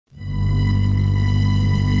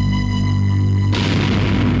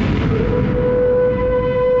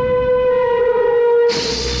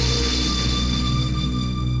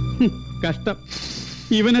കഷ്ടം.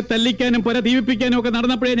 ഇവനെ തല്ലിക്കാനും പുര ദീപിപ്പിക്കാനും ഒക്കെ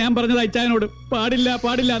നടന്നപ്പോഴേ ഞാൻ പറഞ്ഞത് അച്ചായനോട് പാടില്ല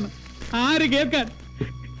പാടില്ല എന്ന്. ആര് കേൾക്കാൻ?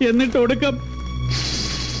 എന്നിട്ട് ഒടുക്കം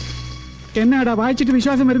എന്നാടാ വായിച്ചിട്ട്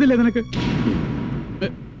വിശ്വാസം വരുന്നില്ല നിനക്ക്?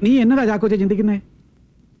 നീ എന്നതാ ചാക്കോച്ച ചിന്തിക്കുന്നേ?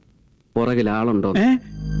 പുറകിൽ ആളുണ്ടോ?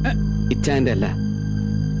 ഇച്ചാന്റെ അല്ല,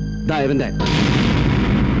 ഇവന്റെ.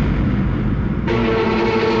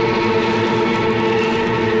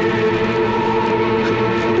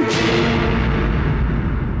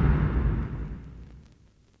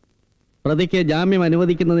 പ്രതിക്ക് ജാമ്യം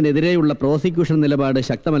അനുവദിക്കുന്നതിനെതിരെയുള്ള പ്രോസിക്യൂഷൻ നിലപാട്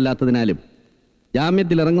ശക്തമല്ലാത്തതിനാലും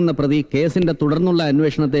ജാമ്യത്തിലിറങ്ങുന്ന പ്രതി കേസിന്റെ തുടർന്നുള്ള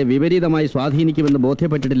അന്വേഷണത്തെ വിപരീതമായി സ്വാധീനിക്കുമെന്ന്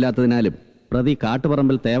ബോധ്യപ്പെട്ടിട്ടില്ലാത്തതിനാലും പ്രതി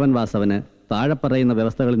കാട്ടുപറമ്പിൽ തേവൻ വാസവന് താഴെ പറയുന്ന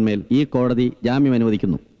വ്യവസ്ഥകളിന്മേൽ ഈ കോടതി ജാമ്യം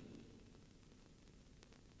അനുവദിക്കുന്നു.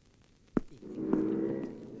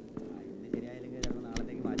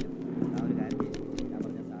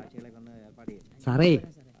 സാറേ,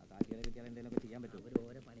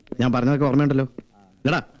 ഞാൻ പറഞ്ഞതൊക്കെ ഓർമ്മയുണ്ടല്ലോ.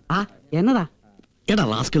 എന്നതാ എടാ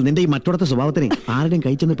റാസ്കൽ, നിന്റെ ഈ മറ്റോടത്തെ സ്വഭാവത്തിന് ആരുടെയും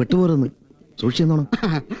കഴിച്ചെന്ന് പെട്ടുപോരെന്ന് സൂക്ഷിച്ചെന്നോണം.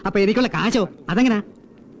 അപ്പൊ എനിക്കുള്ള കാശോ? അതെങ്ങനാ?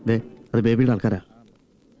 അത് ബേബിയുടെ ആൾക്കാരാ.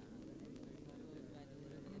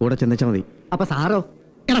 കൂടെ ചെന്നച്ചാ മതി. അപ്പൊ സാറോ?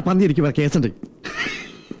 എടാ പന്നി ഇരിക്കുമ്പോ കേസുണ്ട്.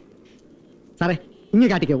 സാറേ ഇങ്ങനെ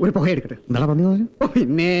കാട്ടിക്കോ, ഒരു പുക എടുക്കട്ടെ. എന്താ പന്നി?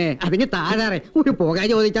 പിന്നെ അതിന് താഴെ ഒരു പുക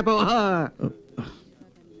ചോദിച്ചപ്പോ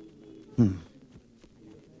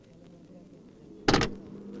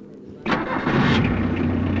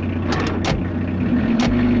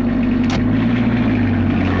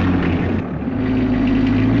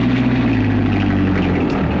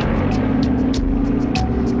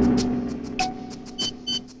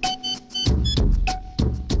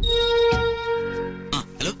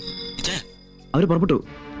അവര് പുറപ്പെട്ടു.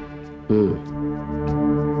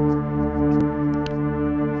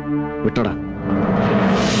 വിട്ടോടാ.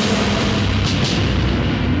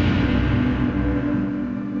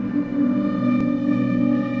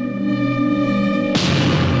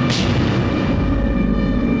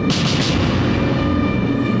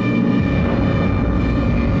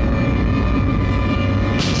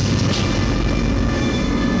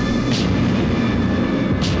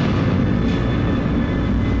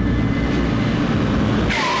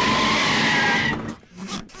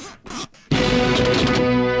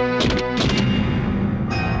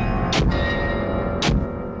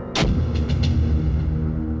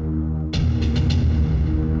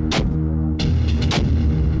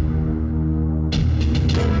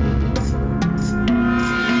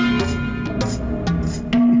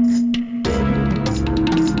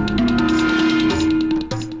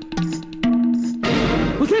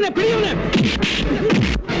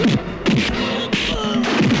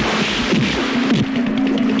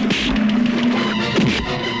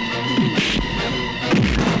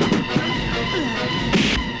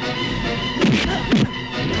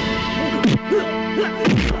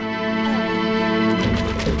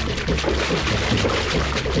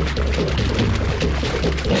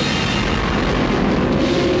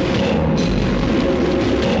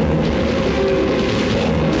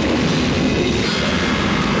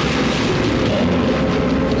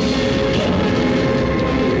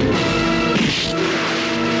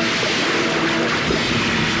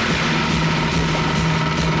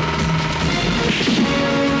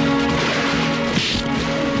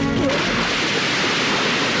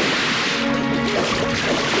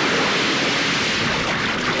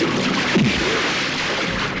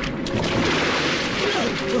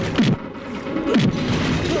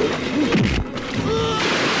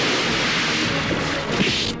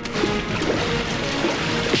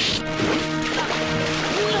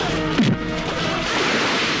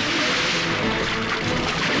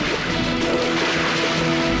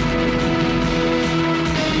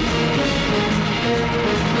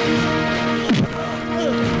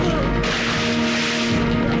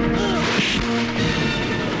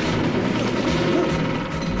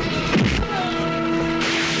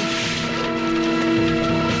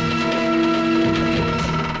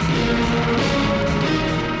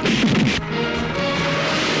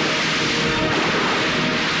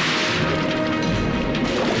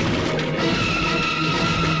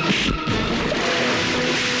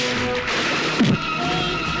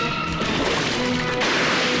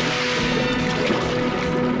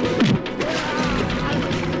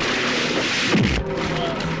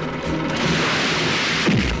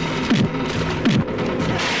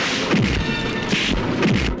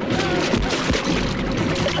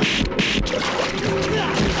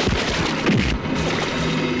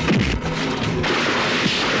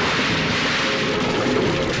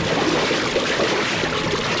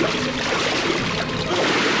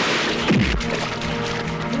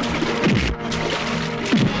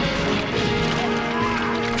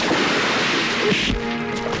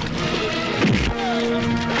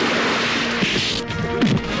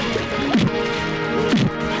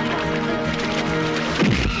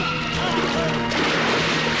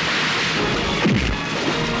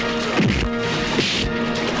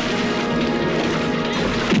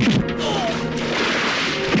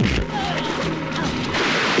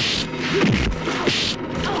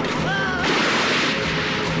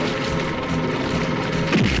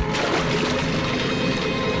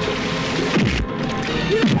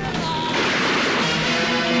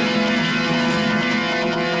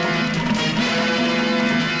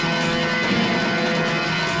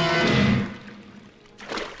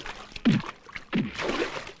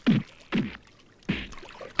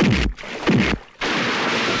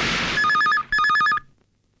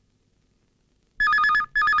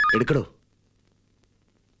 എടുക്കടോ.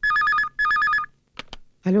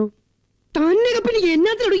 ഹലോ, തന്നെ കപ്പനി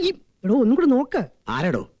എന്നാത്തിനോട് എടോ ഒന്നും കൂടെ നോക്ക്.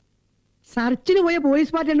 ആരാടോ? സർച്ചിന് പോയ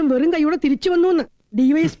പോലീസ് പാർട്ടി രണ്ടും വെറും കൈയോടെ തിരിച്ചു വന്നു.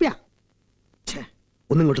 ഡിവൈഎസ്പിയാ.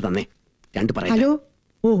 ഒന്നും ഇങ്ങോട്ട് തന്നെ. രണ്ട് പറയാം. ഹലോ.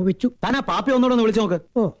 ഓ വെച്ചു. താൻ ആ പാപ്പി ഒന്നോടെ ഒന്ന് വിളിച്ചു നോക്ക്.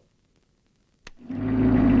 ഓ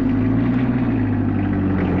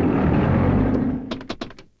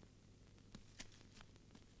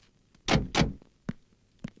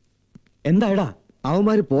എന്തായടാ?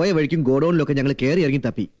 അവന്മാര് പോയ വഴിക്കും ഗോഡൌണിലൊക്കെ ഞങ്ങൾ കയറി ഇറങ്ങി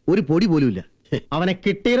തപ്പി, ഒരു പൊടി പോലും ഇല്ല. അവനെ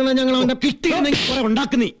കിട്ടിയിരുന്ന ഞങ്ങൾ അവന്റെ കിട്ടിയിരുന്നെങ്കിൽ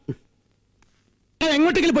ഉണ്ടാക്കുന്നീ.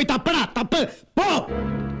 എങ്ങോട്ടെങ്കിലും പോയി തപ്പടാ, തപ്പ് പോ.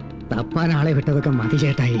 തപ്പാൻ ആളെ വിട്ടതൊക്കെ മതി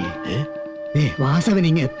ചേട്ടായി. വാസവൻ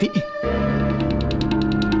ഇങ്ങ എത്തി.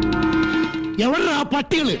 എവിടാ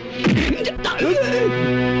പട്ടികള്?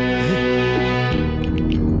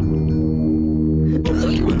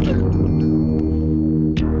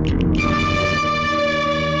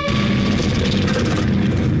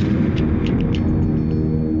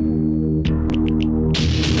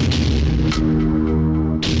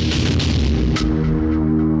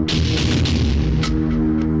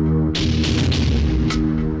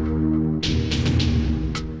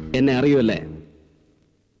 എന്നെ അറിയുമല്ലേ?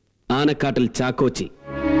 Anakkattil Chakochi.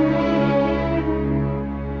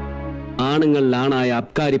 ആണുങ്ങളിലാണായ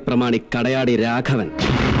അബ്കാരി പ്രമാണി Kadayadi Raghavan.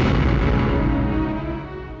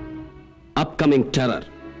 Upcoming terror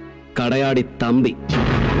Kadayadi Thampi.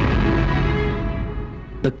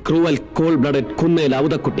 The cruel call blooded Kunnel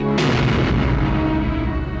ഔതക്കുട്ടി.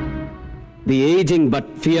 The ageing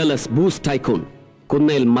but fearless booze tycoon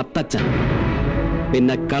Kunnel Mathachan.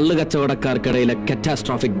 പിന്നെ കള്ളുകച്ചവടക്കാർക്കിടയിലെ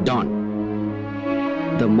കാറ്റാസ്ട്രോഫിക് Don,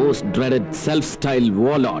 the most dreaded self style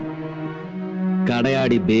വാർലോർഡ്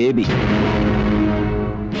Kadayadi baby.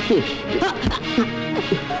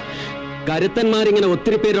 കരുത്തന്മാരിങ്ങനെ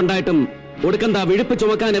ഒത്തിരി പേരുണ്ടായിട്ടും ഒടുക്കന്താ വിഴുപ്പ്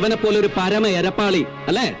ചുമക്കാൻ ഇവനെ പോലെ ഒരു പരമ എരപ്പാളി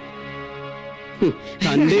അല്ലേ?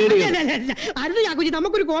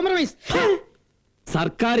 നമുക്കൊരു കോംപ്രമൈസ്.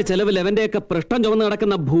 സർക്കാർ ചെലവിൽ എവന്റെയൊക്കെ പൃഷ്ഠം ചുമന്ന്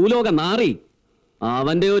നടക്കുന്ന ഭൂലോക നാറി.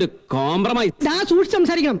 അവന്റെ ഒരു കോംപ്രമൈസ്. സൂക്ഷിച്ച്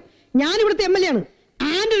സംസാരിക്കണം. ഞാൻ ഇവിടുത്തെ MLA ആണ്.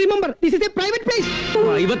 And remember this is A private place.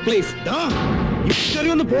 Private place.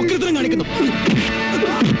 ഒന്ന് പോക്കിരുത്തരം കാണിക്കുന്നു.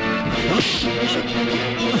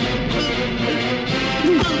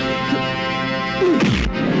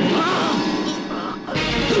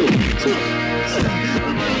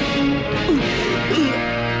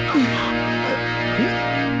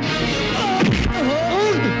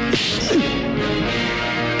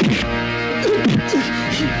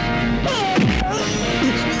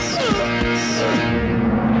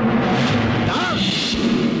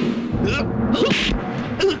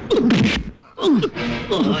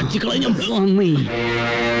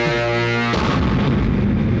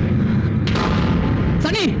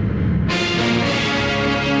 സണ്ണി,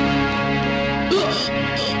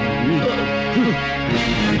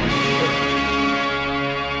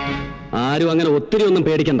 ആരും അങ്ങനെ ഒത്തിരി ഒന്നും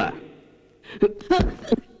പേടിക്കണ്ട.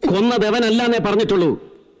 കൊന്നതെവനല്ലാന്നേ പറഞ്ഞിട്ടുള്ളൂ.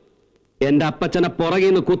 എന്റെ അപ്പച്ചനെ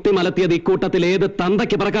പുറകിന്ന് കുത്തി മലത്തിയത് ഇക്കൂട്ടത്തിൽ ഏത്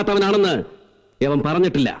തന്തയ്ക്ക് പറക്കാത്തവനാണെന്ന് ഇവൻ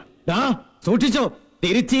പറഞ്ഞിട്ടില്ല. സൂക്ഷിച്ചോ,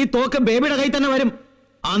 തിരിച്ച് ഈ തോക്ക് ബേബിയുടെ കൈ തന്നെ വരും.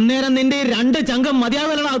 അന്നേരം നിന്റെ രണ്ട് ചങ്കം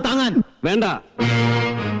മതിയാവലടാ താങ്ങാൻ. വേണ്ട,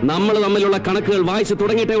 നമ്മൾ തമ്മിലുള്ള കണക്കുകൾ വായിച്ചു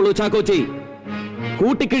തുടങ്ങിയിട്ടേ ഉള്ളൂ ചാക്കോച്ചി.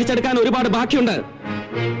 കൂട്ടിക്കിഴിച്ചെടുക്കാൻ ഒരുപാട് ബാക്കിയുണ്ട്.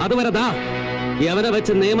 അതുവരെ ദാ യവനെ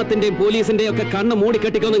വെച്ച് നിയമത്തിന്റെയും പോലീസിന്റെയും ഒക്കെ കണ്ണ്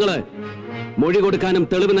മൂടിക്കെട്ടിക്കോ നിങ്ങള്. മൊഴി കൊടുക്കാനും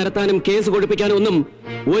തെളിവ് നിരത്താനും കേസ് കൊടുപ്പിക്കാനും ഒന്നും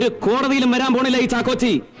ഒരു കോടതിയിലും വരാൻ പോണില്ല ഈ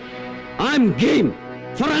Chakochi. I am game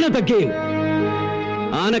for another game.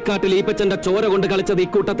 Anakkattil ഈപ്പച്ചന്റെ ചോര കൊണ്ട് കളിച്ചത്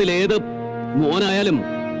ഇക്കൂട്ടത്തിൽ ഏത് മോനായാലും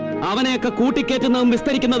അവനെയൊക്കെ കൂട്ടിക്കേറ്റുന്നതും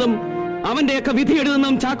വിസ്തരിക്കുന്നതും അവന്റെയൊക്കെ വിധി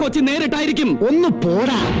എഴുതുന്നതും ചാക്കോച്ചി നേരിട്ടായിരിക്കും. ഒന്ന്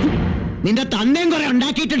പോടാ, നിന്റെ തന്നെയും കുറെ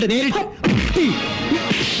ഉണ്ടാക്കിയിട്ടുണ്ട് നേരിട്ട്.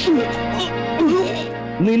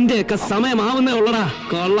 നിന്റെയൊക്കെ സമയമാവുന്നേ ഉള്ളടാ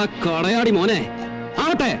കള്ള കടയാടി മോനെ.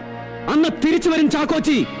 ആവട്ടെ, അന്ന് തിരിച്ചു വരും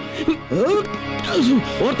ചാക്കോച്ചി.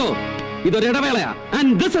 ഓർത്തോ, ഇതൊരു ഇടവേളയാ.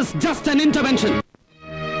 And this is just an intervention.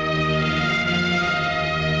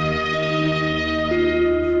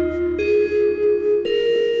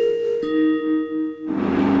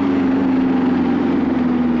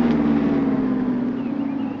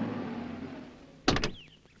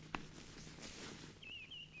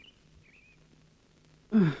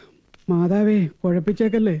 മാതാവേ,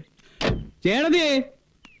 കുഴപ്പിച്ചേക്കല്ലേ. ചേടതിയേ,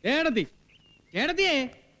 ചേടതി, ചേടതിയേ,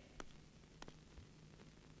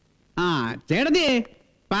 ആ ചേടതിയേ,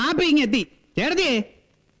 പാപ്പ ഇങ്ങെത്തി. ചേടതിയേ,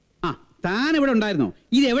 ആ താൻ ഇവിടെ ഉണ്ടായിരുന്നോ?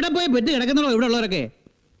 ഇത് എവിടെ പോയി പെറ്റ് കിടക്കുന്നുള്ളോ ഇവിടെ ഉള്ളവരൊക്കെ?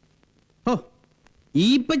 ഓ,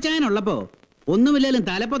 ഈപ്പച്ചാനുള്ളപ്പോ ഒന്നുമില്ലാലും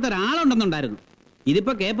തലപ്പത്തൊരാളുണ്ടെന്നുണ്ടായിരുന്നു.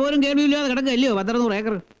 ഇതിപ്പോ കേപ്പോരും കേൾവിയില്ലാതെ കിടക്കല്ലയോ 100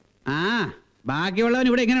 ഏക്കർ. ആ, ബാക്കിയുള്ളവൻ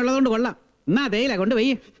ഇവിടെ ഇങ്ങനെ ഉള്ളതുകൊണ്ട് കൊള്ളാം. എന്നാ തേയില കൊണ്ട്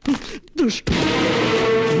വയ്യ.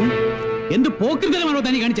 എന്ത് പോക്കൃതരമാണോ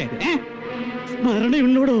തനി കാണിച്ചേ?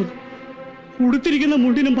 മരണയുണ്ടോടോ? ഉടുത്തിരിക്കുന്ന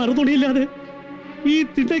മുണ്ടിനും മറുതുണിയില്ലാതെ ഈ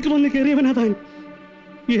തിട്ടേക്ക് വന്ന് കയറിയവനാ താൻ.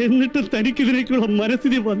 എന്നിട്ട് തനിക്കിതിനേക്കുള്ള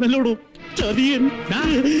മനസ്ഥിതി വന്നല്ലോടോ ചതിയൻ.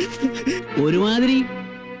 ഒരുമാതിരി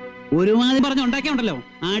പറഞ്ഞ ഉണ്ടാക്കിയുണ്ടല്ലോ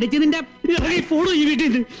അടിച്ച് നിന്റെ. ഇറങ്ങി പോടോ ഈ വീട്ടിൽ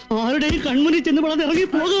നിന്ന്. ആരുടെയും കൺമുന്നിൽ ചെന്ന് വളർന്ന് ഇറങ്ങി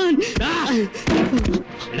പോകാൻ.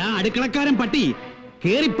 എടാ അടുക്കളക്കാരൻ പട്ടി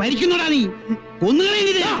കേറി പരിക്കുന്നോടാ നീ.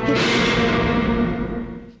 കൊന്നുകളയുന്നില്ല.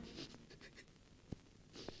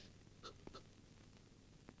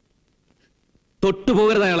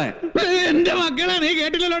 തൊട്ടുപോകരുത് അയാളെ. എന്റെ മക്കളെ നീ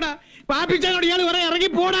കേട്ടില്ലല്ലോടാ. പാപ്പിച്ചാനോട് ഇയാൾ പറയാൻ ഇറങ്ങി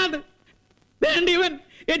പോടാന്ന്. വേണ്ടി ഇവൻ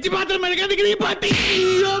എച്ചി പാത്രം മെഴുകാൻ ഈ പട്ടി.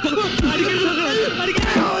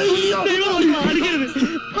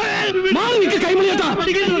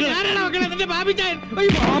 ആരാണ് മക്കളെ നിന്റെ പാപ്പിച്ചാൻ?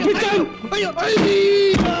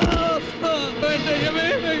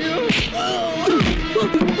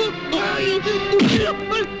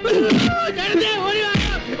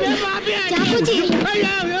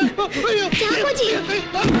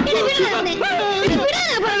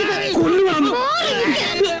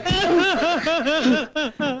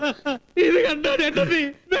 ഇത് കണ്ടോ ചേട്ടത്തി?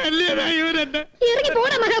 ഇറങ്ങി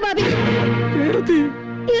പോടാ മഹാഭാവി.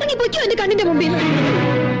 ഇറങ്ങി പൊയ്ക്കോ എന്റെ കണ്ണിന്റെ മുമ്പിൽ.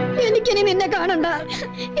 എനിക്കിനി നിന്നെ കാണണ്ട.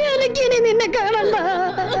 എനിക്കിനി നിന്നെ കാണണ്ട.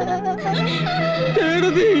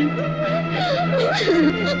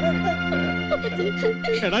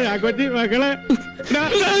 എടാ ചാക്കോച്ചി മക്കളെ.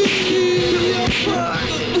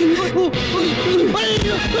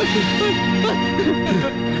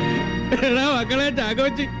 എടാ മക്കളെ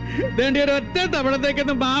ചാക്കോച്ചി വേണ്ടി ഒരു ഒറ്റ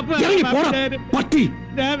തവണത്തേക്കൊന്നും മാപ്പ് പട്ടി.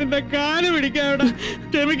 ഞാൻ നിന്റെ കാല് പിടിക്കാൻ ഇവിടെ.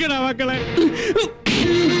 ക്ഷമിക്കടാ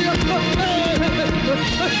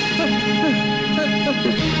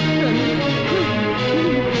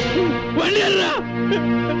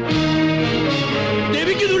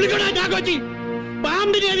ചാക്കോച്ചി.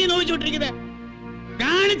 പാമ്പിനെ നീ നോവിച്ചുകൊണ്ടിരിക്കുന്നത്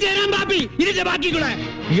കാണിച്ചു തരാൻ പാപ്പി. ഇതിന്റെ ബാക്കി കൂടെ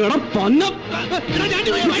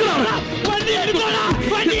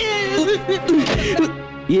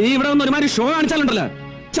ഇനി ഇവിടെ ഒന്ന് ഒരുമാതിരി ഷോ കാണിച്ചാലുണ്ടല്ലോ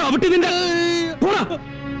ചവിട്ടി നിന്റെ.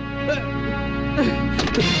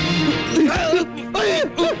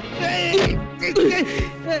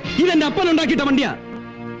 ഇതെന്റെ അപ്പൻ ഉണ്ടാക്കിയിട്ട വണ്ടിയാ.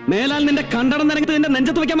 മേലാൽ നിന്റെ കണ്ടടം നിരങ്ങത്ത് നിന്റെ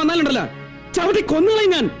നെഞ്ചത്ത് വെക്കാൻ വന്നാലുണ്ടല്ലോ ചവിട്ടി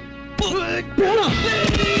കൊന്നുകളയും ഞാൻ.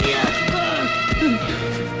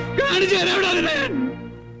 കാണിച്ചു തരാം.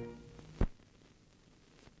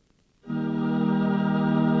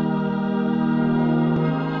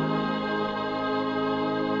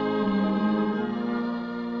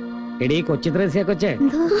 എടീ കൊച്ചിത്രേസ്യ കൊച്ചേ,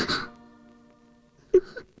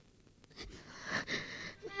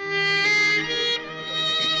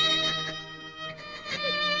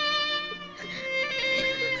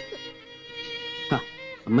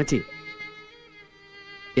 അമ്മച്ചി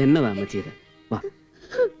എന്നതാ അമ്മച്ചി ഇത്? വാ.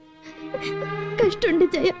 കഷ്ടമുണ്ട്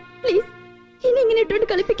ജയ, പ്ലീസ് ഇനി ഇങ്ങനെ ഇട്ടോണ്ട്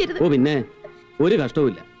കളിപ്പിക്കരുത്. ഓ പിന്നെ ഒരു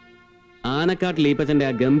കഷ്ടവുമില്ല. ആനക്കാട്ടിൽ ഈപ്പച്ചന്റെ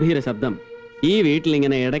ആ ഗംഭീര ശബ്ദം ഈ വീട്ടിൽ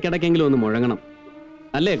ഇങ്ങനെ ഇടയ്ക്കിടയ്ക്കെങ്കിലും ഒന്ന് മുഴങ്ങണം.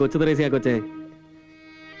 അല്ലേ കൊച്ചു ത്രേസ്യ കൊച്ചേ?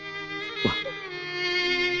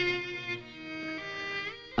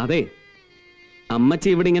 അതെ, അമ്മച്ചി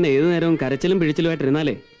ഇവിടെ ഇങ്ങനെ ഏതു നേരവും കരച്ചിലും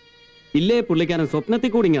പിഴിച്ചിലുമായിട്ടിരുന്നാലേ ഇല്ലേ പുള്ളിക്കാരൻ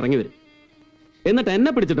സ്വപ്നത്തിൽ കൂടി ഇറങ്ങി വരും. എന്നിട്ട്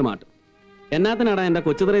എന്നെ പിടിച്ചിട്ട് മാട്ടും. എന്നാത്തിനാടാ എന്റെ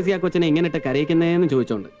കൊച്ചു ത്രേസ്യ കൊച്ചിനെ ഇങ്ങനെ ഇട്ട് കരയിക്കുന്നേന്ന്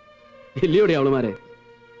ചോദിച്ചോണ്ട്. ഇല്ലയോടെ അവളുമാരെ?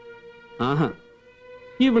 ആഹാ,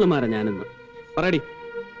 ഇവളുമാരെ ഞാനിന്ന് പറയടി.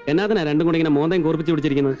 എന്നാത്തിനാ രണ്ടും കൂടി ഇങ്ങനെ മോന്തയും കൂർപ്പിച്ച്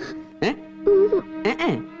പിടിച്ചിരിക്കുന്നത്?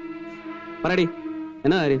 പറയടി,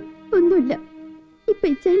 എന്നാ കാര്യം? ഒന്നുമില്ല. ഇപ്പൊ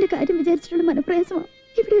ഇച്ചായന്റെ കാര്യം വിചാരിച്ചിട്ടുള്ള മനപ്രയാസമാണ്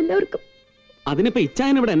ഇവിടെ എല്ലാവർക്കും. അതിനിപ്പോ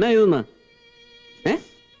ഇച്ചായൻ ഇവിടെ എന്നാ ചെയ്തെന്നാ?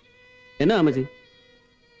 എന്നാ അമ്മച്ചി?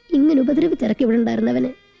 ഇങ്ങനെ ഉപദ്രവിച്ചിറക്കി ഇവിടെ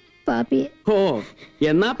ഉണ്ടായിരുന്നവന് പാപ്പിയെ. ഓ,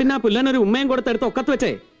 എന്നാ പിന്നെ പുല്ലനൊരു ഉമ്മയും കൊടുത്തെടുത്ത് ഒക്കത്ത്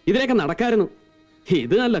വെച്ചേ ഇതിലേക്ക് നടക്കായിരുന്നു.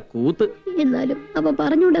 ഇത് നല്ല കൂത്ത്. എന്നാലും അവൻ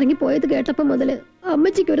പറഞ്ഞുകൊണ്ടിറങ്ങി പോയത് കേട്ടപ്പോ മുതല്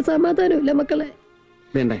അമ്മച്ചിക്ക് ഒരു സമാധാനമില്ല മക്കളെ.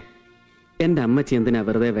 വേണ്ടേ, എന്റെ അമ്മച്ചി എന്തിനാ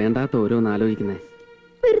വെറുതെ വേണ്ടാത്ത ഓരോന്ന് ആലോചിക്കുന്നേ?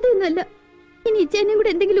 വെറുതെ ഒന്നല്ല, ഇനി ഇച്ചേനെ കൂടെ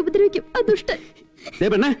എന്തെങ്കിലും ഉപദ്രവിക്കും. അതുഷ്ട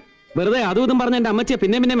പെണ്ണേ, വെറുതെ അതും ഇതും പറഞ്ഞ എന്റെ അമ്മച്ചിയെ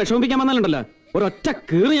പിന്നെ പിന്നെ വിഷമിപ്പിക്കാൻ വന്നാലുണ്ടല്ലോ ഒരൊറ്റ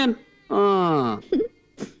കീറ് ഞാൻ.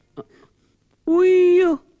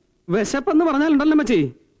 ഉയ്യോ, വിശപ്പെന്ന് പറഞ്ഞാലുണ്ടല്ലോ അമ്മച്ചി,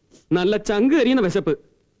 നല്ല ചങ്ക് കരിയുന്ന വിശപ്പ്.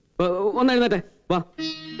 ഒന്ന് എഴുന്നേറ്റെ, വാ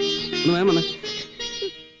ഒന്ന് വേഗം വന്നേ.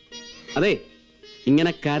 അതെ,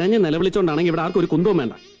 ഇങ്ങനെ കരഞ്ഞ് നിലവിളിച്ചോണ്ടാണെങ്കിൽ ഇവിടെ ആർക്കും ഒരു കുന്തവും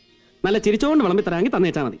വേണ്ട. നല്ല ചിരിച്ചോണ്ട് വിളമ്പി തരാമെങ്കിൽ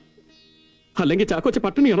തന്നേച്ചാ മതി. അല്ലെങ്കിൽ ചാക്കോച്ച്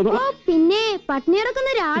പട്ടിണി കിടന്നോ? പിന്നെ പട്ടിണി കിടക്കുന്ന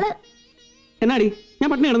ഒരാള്. എന്നാടി, ഞാൻ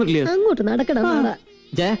പട്ടിണി കിടന്നിട്ടില്ലേ? അങ്ങോട്ട് നടക്കണം.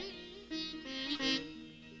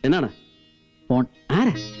 എന്നാണ് ഫോൺ?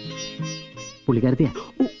 ആരാ? പുള്ളിക്കാരത്തിയാ.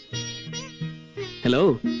 ഹലോ.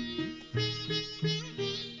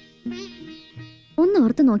 ഒന്ന്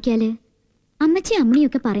ഓർത്ത് നോക്കിയാല് അമ്മച്ചി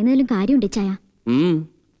അമ്മണിയൊക്കെ പറയുന്നതിലും കാര്യമുണ്ട് ചായ.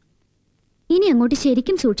 ഇനി അങ്ങോട്ട്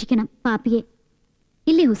ശരിക്കും സൂക്ഷിക്കണം പാപ്പിയെ,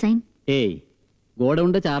 ഇല്ലേ ഹുസൈൻ? ഏയ്,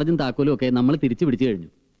 ഗോഡൌണിന്റെ ചാർജും താക്കോലും ഒക്കെ നമ്മൾ തിരിച്ചു പിടിച്ചു കഴിഞ്ഞു.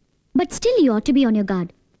 But still you ought to be on your guard.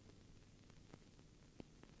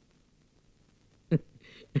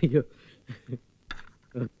 അയ്യോ,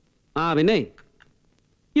 പിന്നെ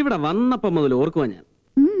ഇവിടെ വന്നപ്പോ മുതൽ ഓർക്കുവാ ഞാൻ,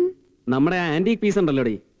 നമ്മുടെ ആ ആന്റിക് പീസ്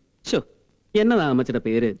ഉണ്ടല്ലോടി, എന്നതാ അമ്മച്ചിയുടെ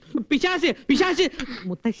പേര്? പിശാശ് പിശാശ്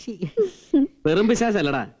മുത്തശ്ശി. വെറും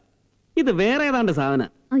പിശാശല്ലടാ, ഇത് വേറെ ഏതാണ്ട് സാധന.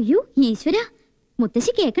 അയ്യോ ഈശ്വര,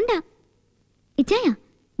 മുത്തശ്ശി കേക്കണ്ട. ഇച്ചായ,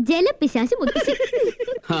 ജലപിശാശ് മുത്തശ്ശി.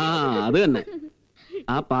 അത് തന്നെ.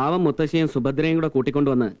 ആ പാവം മുത്തശ്ശിയും സുഭദ്രയും കൂടെ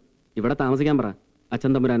കൂട്ടിക്കൊണ്ടുവന്ന് ഇവിടെ താമസിക്കാൻ പറ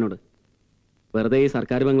അച്ഛൻ തമ്പുരാനോട്. വെറുതെ ഈ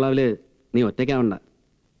സർക്കാർ ബംഗ്ലാവില് നീ ഒറ്റയ്ക്കാവണ്ട.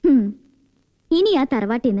 ഇനി ആ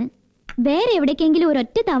തറവാട്ടിന്ന് വേറെ എവിടേക്കെങ്കിലും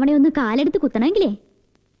ഒരൊറ്റ തവണയൊന്ന് കാലെടുത്ത് കുത്തണമെങ്കിലേ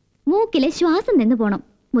മൂക്കിലെ ശ്വാസം നിന്ന് പോണം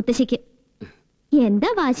മുത്തശ്ശിക്ക്. എന്താ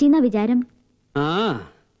വാശിന്ന വിചാരം?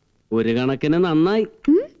 ഒരു കണക്കിന് നന്നായി.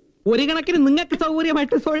 ഒരു കണക്കിന് നിങ്ങൾക്ക്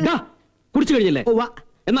സൗകര്യമായിട്ട് കുടിച്ചു കഴിഞ്ഞല്ലേ?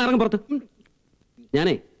 എന്നാ ഇറങ്ങും പുറത്ത്.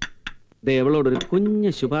 ഞാനേ ദേവളോടൊരു കുഞ്ഞ്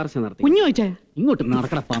ശുപാർശ നടത്തി. കുഞ്ഞു ചോദിച്ചാ ഇങ്ങോട്ട്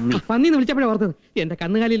നടക്കട പന്നി. പന്നിന്ന് വിളിച്ചപ്പോഴേ ഓർത്തത് എന്റെ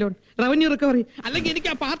കന്നുകാലിയിലോൺ റവന്യൂ റിക്കവറി. അല്ലെങ്കിൽ എനിക്ക്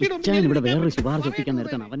ആ പാർട്ടിയുടെ ഇവിടെ വേറൊരു ശുപാർശ ഒപ്പിക്കാൻ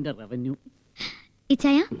നേരത്താണ് അവന്റെ റവന്യൂ.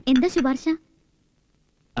 ഇച്ചായ, എന്താ ശുപാർശ?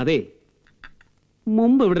 അതെ,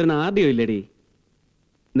 മുമ്പ് ഇവിടെ ഒരു ആദ്യം ഇല്ലടി,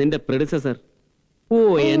 നിന്റെ പ്രെഡിസസർ.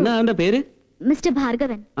 എന്നാ അവന്റെ പേര്? മിസ്റ്റർ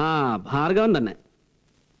ഭാർഗവൻ. ഭാർഗവൻ തന്നെ.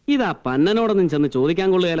 ഇതാ പന്നനോടൊന്നും ചെന്ന് ചോദിക്കാൻ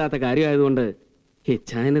കൊള്ളുകയില്ലാത്ത കാര്യമായതുകൊണ്ട്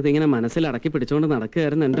ഹിച്ചായനത് ഇങ്ങനെ മനസ്സിൽ അടക്കി പിടിച്ചോണ്ട്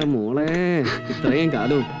നടക്കുകയായിരുന്നു എന്റെ മോളെ ഇത്രയും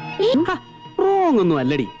കാലവും. റോങ് ഒന്നും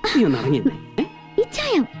അല്ലടി, നീ ഒന്ന് ഇറങ്ങിയിരുന്നേ.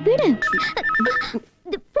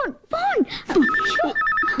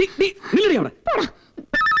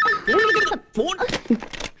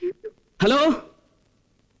 ഹലോ,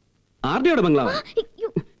 ആർഡിയോടെ ബംഗ്ലാവ്?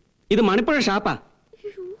 ഇത് മണിപ്പുഴ ഷാപ്പാ.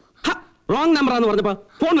 റോങ് നമ്പറാന്ന് പറഞ്ഞപ്പോ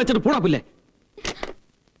ഫോൺ വെച്ചിട്ട് പൂടാപ്പില്ലേ?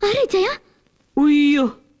 ഉയ്യോ,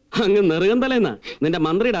 അങ്ങ് നെറുകം തലേന്നാ നിന്റെ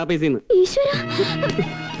മന്ത്രിയുടെ ആഫീസിൽ നിന്ന്.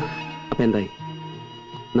 അപ്പൊ എന്തായി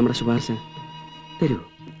നമ്മുടെ ശുപാർശ? തരൂ,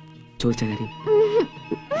 ചോദിച്ച കാര്യം.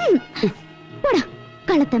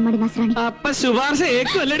 അപ്പൊ ശുപാർശ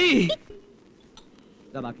ഏക്കുമല്ലടി.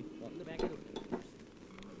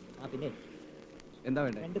 എന്താ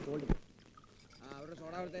വേണ്ടേ?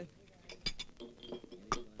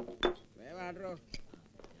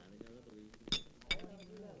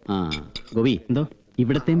 ഗോപി, എന്തോ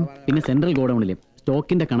ഇവിടത്തെയും പിന്നെ സെൻട്രൽ ഗോഡൌണിലെ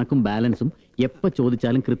സ്റ്റോക്കിന്റെ കണക്കും ബാലൻസും എപ്പോ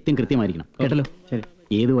ചോദിച്ചാലും കൃത്യമായിരിക്കണം. കേട്ടല്ലോ?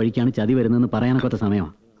 ഏത് വഴിക്കാണ് ചതി വരുന്നതെന്ന് പറയാനൊക്കെ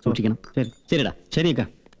സമയമാണ്. സൂക്ഷിക്കണം. ശരിടാ. ശരിക്കാ.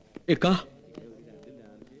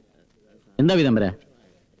 എന്താ വിതംബര?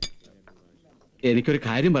 എനിക്കൊരു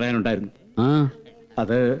കാര്യം പറയാനുണ്ടായിരുന്നു.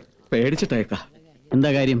 അത് പേടിച്ചിട്ടേക്കാ. എന്താ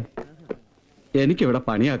കാര്യം? എനിക്കിവിടെ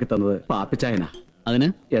പണിയാക്കി തന്നത് പാപ്പിച്ചായനാ. അതിന്?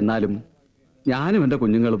 എന്നാലും ഞാനും എന്റെ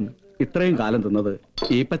കുഞ്ഞുങ്ങളും ഇത്രയും കാലം തിന്നത്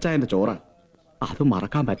ഈപ്പച്ചായന്റെ ചോറാ. അത്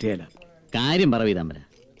മറക്കാൻ പറ്റിയല്ല. കാര്യം പറ വീതാംബര.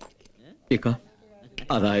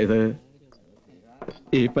 അതായത്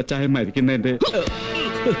ഈപ്പച്ചായൻ മരിക്കുന്നതിന്റെ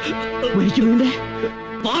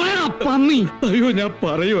പന്നി. അയ്യോ, ഞാൻ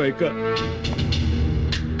പറയുവായിക്ക.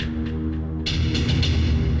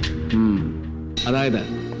 അതായത്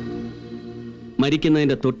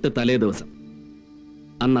മരിക്കുന്നതിന്റെ തൊട്ട് തലേ ദിവസം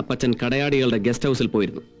അന്ന് അപ്പച്ചൻ കടയാടികളുടെ ഗസ്റ്റ് ഹൗസിൽ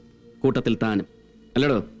പോയിരുന്നു, കൂട്ടത്തിൽ താനും.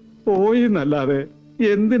 അല്ലടോ? പോയി എന്നല്ലാതെ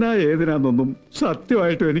എന്തിനാ ഏതിനാന്നൊന്നും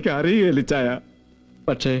സത്യമായിട്ടും എനിക്ക് അറിയുകയില്ല.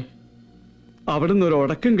 പക്ഷേ അവിടുന്ന് ഒരു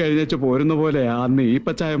ഉടക്കം കഴിഞ്ഞു പോരുന്ന പോലെ അന്ന്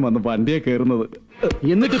ഈപ്പച്ചായം വന്ന് വണ്ടിയെ കയറുന്നത്.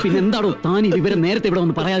 എന്നിട്ട് പിന്നെ എന്താണോ താൻ ഈ വിവരം നേരത്തെ ഇവിടെ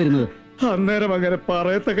ഒന്ന് പറയാതിരുന്നത്? അന്നേരം അങ്ങനെ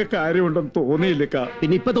പറയത്തക്ക കാര്യമുണ്ടെന്ന് തോന്നിയില്ല.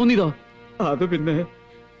 പിന്നെ ഇപ്പൊ തോന്നിയതോ? അത് പിന്നെ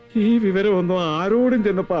ഈ വിവരമൊന്നും ആരോടും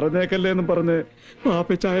ചെന്ന് പറഞ്ഞേക്കല്ലേന്നും പറഞ്ഞ്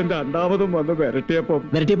പാപ്പിച്ചായന്റെ രണ്ടാമതും വന്ന് വരട്ടിയപ്പോ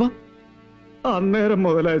അന്നേരം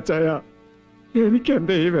മുതലയച്ചായ എനിക്ക്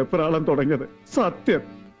എന്റെ ഈ വെപ്രാളം തുടങ്ങിയത്. സത്യം.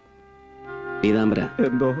 പീതാംബര,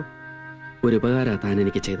 എന്തോ ഒരു ഉപകാര താൻ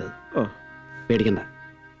എനിക്ക് ചെയ്തത്. പേടിക്കണ്ട,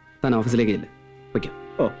 താൻ ഓഫീസിലേക്ക് ഇല്ല.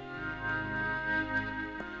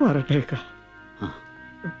 വരട്ടേക്ക.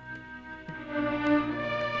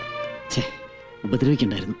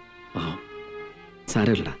 ഉപദ്രവിക്കണ്ടായിരുന്നു.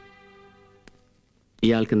 സാരമില്ലടാ,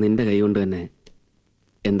 ഇയാൾക്ക് നിന്റെ കൈ കൊണ്ട് തന്നെ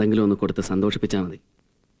എന്തെങ്കിലും ഒന്ന് കൊടുത്ത് സന്തോഷിപ്പിച്ചാൽ മതി,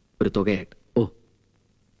 ഒരു തുകയായിട്ട്.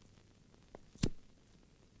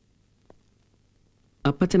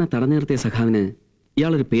 അപ്പച്ചനെ തടഞ്ഞു നിർത്തിയ സഖാവിന്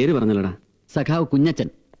ഇയാളൊരു പേര് പറഞ്ഞല്ലടാ. സഖാവ് Kunjachan,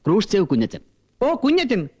 Khrushchev Kunjachan.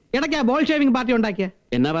 Kunjachan ഇടയ്ക്കാ ball shaving party ഉണ്ടാക്കിയ.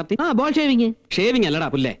 എന്നാ പാർട്ടി? Ball shaving. ഷേവിംഗ് അല്ലടാ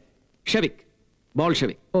പുല്ലേ, ഷെവിക്. ബോൾ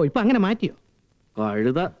ഷെവിക്. ഇപ്പൊ അങ്ങനെ മാറ്റിയോ?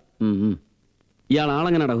 കഴുത. ഇയാൾ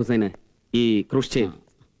ആളെങ്ങനാടാ ഹുസൈനെ ഈ ക്രൂഷ്ചേവ്?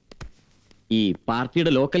 ഈ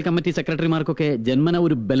പാർട്ടിയുടെ ലോക്കൽ കമ്മിറ്റി സെക്രട്ടറിമാർക്കൊക്കെ ജന്മന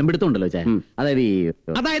ഒരു ബലം പിടുത്തമുണ്ടല്ലോ.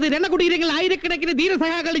 അതായത് രണകുടീരങ്ങൾ ആയിരക്കണക്കിന്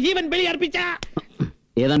ധീരസഹാക്കളുടെ ജീവൻ ബലിയർപ്പിച്ച.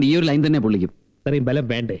 ഏതാണ്ട് ഈ ഒരു ലൈൻ തന്നെ പൊള്ളിക്കും. ഇത്രയും ബലം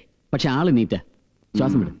വേണ്ടേ? പക്ഷെ ആള് നീറ്റ.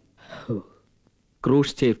 ശ്വാസം വിടും.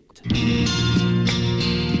 ക്രൂഷ്ചേവ്.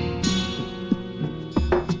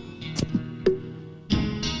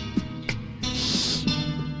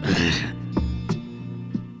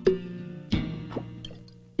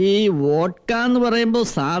 ഈ വോഡ്ക എന്ന് പറയുമ്പോ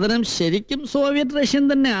സാധനം ശരിക്കും സോവിയറ്റ് റഷ്യൻ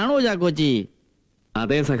തന്നെയാണോ ചാക്കോച്ചി?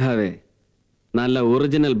 അതെ സഖാവേ, നല്ല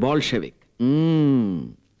ഒറിജിനൽ ബോൾഷെവിക്.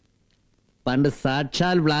 പണ്ട്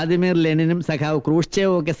സാക്ഷാൽ വ്ളാദിമിർ ലെനിനും സഖാവ്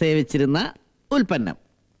ക്രൂഷ്ചേവും ഒക്കെ സേവിച്ചിരുന്ന ഉൽപ്പന്നം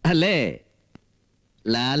അല്ലേ?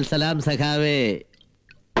 ലാൽ സലാം സഖാവേ.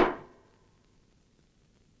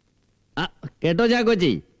 കേട്ടോ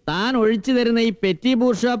ചാക്കോച്ചി, താൻ ഒഴിച്ചു തരുന്ന ഈ പെറ്റി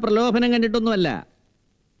ബൂർഷ പ്രലോഭനം കണ്ടിട്ടൊന്നുമല്ല.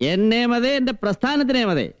 എന്നെ മതേ, എന്റെ പ്രസ്ഥാനത്തിനെ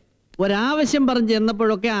മതേ, ഒരാവശ്യം പറഞ്ഞു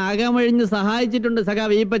ചെന്നപ്പോഴൊക്കെ ആകമഴിഞ്ഞ് സഹായിച്ചിട്ടുണ്ട്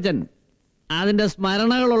സഖാവ് ഈപ്പച്ചൻ. അതിന്റെ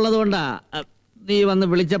സ്മരണകൾ ഉള്ളതുകൊണ്ടാ നീ വന്ന്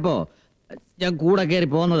വിളിച്ചപ്പോ ഞാൻ കൂടെ കയറി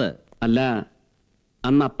പോന്നത്. അല്ല,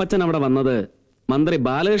 അന്ന് അപ്പച്ചൻ അവിടെ വന്നത് മന്ത്രി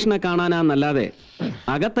ബാലകൃഷ്ണനെ കാണാനാന്നല്ലാതെ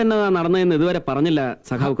അകത്തെന്നതാ നടന്നതെന്ന് ഇതുവരെ പറഞ്ഞില്ല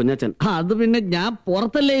സഖാവ് കുഞ്ഞച്ചൻ. അത് പിന്നെ ഞാൻ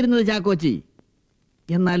പുറത്തല്ലേ ഇരുന്നത് ചാക്കോച്ചി.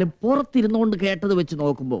 എന്നാലും പുറത്തിരുന്നുകൊണ്ട് കേട്ടത് വെച്ച്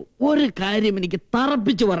നോക്കുമ്പോ ഒരു കാര്യം എനിക്ക്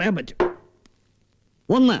തറപ്പിച്ചു പറയാൻ പറ്റും.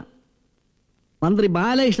 ഒന്ന്, മന്ത്രി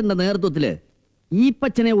ബാലകൃഷ്ണന്റെ നേതൃത്വത്തില്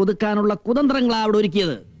ഈപ്പച്ചനെ ഒതുക്കാനുള്ള കുതന്ത്രങ്ങളാ അവിടെ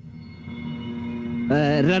ഒരുക്കിയത്.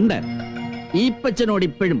 രണ്ട്, ഈപ്പച്ചനോട്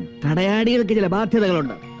ഇപ്പോഴും കടയാടികൾക്ക് ചില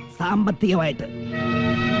ബാധ്യതകളുണ്ട് സാമ്പത്തികമായിട്ട്.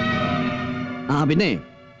 പിന്നെ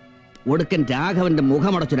ഒടുക്കൻ രാഘവന്റെ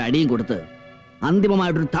മുഖമടച്ചൊരു അടിയും കൊടുത്ത്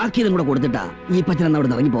അന്തിമമായിട്ടൊരു താക്കീതും കൂടെ കൊടുത്തിട്ടാ ഈപ്പച്ചൻ എന്ന്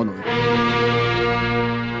അവിടെ ഇറങ്ങി പോകുന്നത്.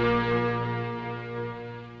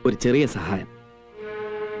 ഒരു ചെറിയ സഹായം.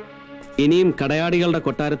 ഇനിയും കടയാടികളുടെ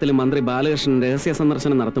കൊട്ടാരത്തിൽ മന്ത്രി ബാലകൃഷ്ണൻ രഹസ്യ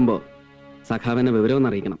സന്ദർശനം നടത്തുമ്പോ സഖാവിനെ വിവരവും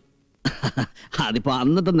അറിയിക്കണം. അതിപ്പോ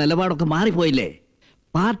അന്നത്തെ നിലപാടൊക്കെ മാറിപ്പോയില്ലേ?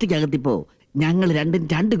 പാർട്ടിക്കകത്തിപ്പോ ഞങ്ങൾ രണ്ടും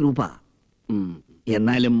രണ്ട് ഗ്രൂപ്പാ.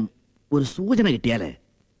 എന്നാലും ഒരു സൂചന കിട്ടിയാല്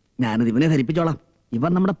ഞാനത് ഇവനെ ധരിപ്പിച്ചോളാം.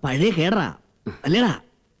 ഇവൻ നമ്മുടെ പഴയ കേടറാ അല്ലേടാ?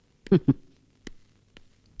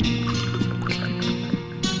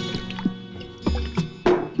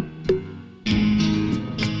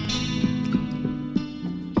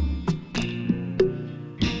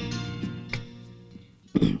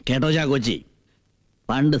 കേട്ടോ ചാക്കോച്ചി,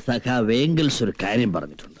 പണ്ട് സഖാ വേങ്കിൽസ് ഒരു കാര്യം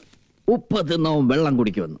പറഞ്ഞിട്ടുണ്ട്. ഉപ്പ് തിന്നവും വെള്ളം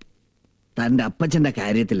കുടിക്കുമെന്ന്. തന്റെ അപ്പച്ചന്റെ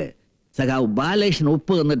കാര്യത്തില് സഖാവ് ബാലകൃഷ്ണൻ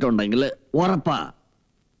ഉപ്പ് തിന്നിട്ടുണ്ടെങ്കിൽ ഉറപ്പാ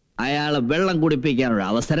അയാളെ വെള്ളം കുടിപ്പിക്കാനുള്ള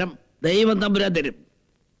അവസരം ദൈവം തമ്പുരാൻ തരും.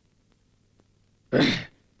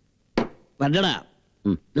 വരടാ.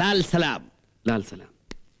 ലാൽ സലാം. ലാൽ സലാം.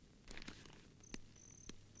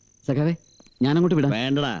 സഖാവേ, ഞാനങ്ങോട്ട് വിടാം.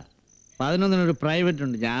 വേണ്ടടാ, 11 പ്രൈവറ്റ്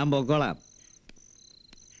ഉണ്ട്, ഞാൻ പൊക്കോളാം.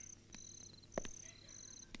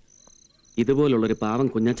 ഇതുപോലുള്ളൊരു പാവം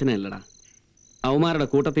കുഞ്ഞച്ചനെ അല്ലടാ, അവന്മാരുടെ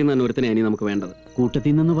കൂട്ടത്തിൽ നിന്ന് തന്നെ ഒരുത്തനെ ഇനി നമുക്ക് വേണ്ടത്.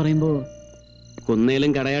 കൂട്ടത്തിൽ നിന്ന് പറയുമ്പോ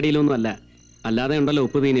കുന്നേലും കടയാടിയിലും ഒന്നും അല്ല, അല്ലാതെ ഉണ്ടല്ലോ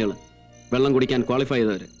ഉപ്പ് തീനികള്, വെള്ളം കുടിക്കാൻ ക്വാളിഫൈ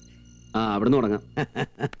ചെയ്തവര്. അവിടുന്ന് തുടങ്ങാം.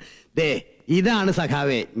 ഇതാണ്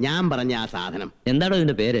സഖാവേ ഞാൻ പറഞ്ഞ ആ സാധനം. എന്താണോ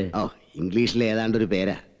ഇതിന്റെ പേര്? ഇംഗ്ലീഷിലെ ഏതാണ്ട് ഒരു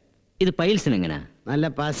പേരാ. ഇത് പൈൽസിന് എങ്ങനാ? നല്ല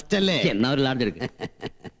പസ്റ്റല്ലേ? എന്നാ ഒരു ലാർജ് എടുക്ക.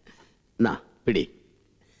 പിടി.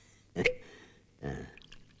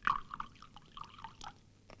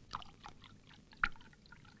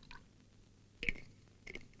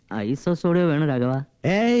 ഐസോ സോഡിയോ വേണം രാഘവ?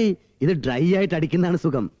 ഇത് ഡ്രൈ ആയിട്ട് അടിക്കുന്നതാണ്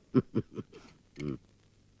സുഖം.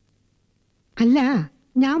 അല്ല,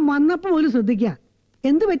 ഞാൻ വന്നപ്പോ പോലും ശ്രദ്ധിക്ക.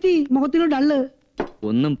 എന്ത് പറ്റി മുഖത്തിനോ ഡള്ള്?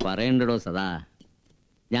 ഒന്നും പറയണ്ടടോ സദാ,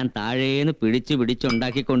 ഞാൻ താഴേന്ന്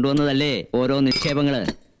പിടിച്ചുണ്ടാക്കി കൊണ്ടുവന്നതല്ലേ ഓരോ നിക്ഷേപങ്ങള്.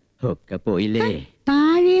 ഒക്കെ പോയില്ലേ?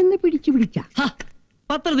 താഴേന്ന് പിടിച്ച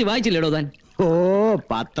പത്രത്തിൽ വായിച്ചില്ലേടോ താൻ?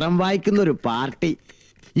 പത്രം വായിക്കുന്ന ഒരു പാർട്ടി.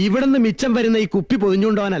 ഇവിടുന്ന് മിച്ചം വരുന്ന ഈ കുപ്പി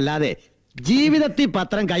പൊതിഞ്ഞുകൊണ്ടോനല്ലാതെ ജീവിതത്തിൽ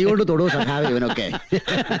പത്രം കൈകൊണ്ട് തൊടൂ സഖാവേ ഇവനൊക്കെ.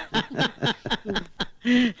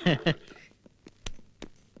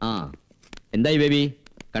 എന്തായി ബേബി,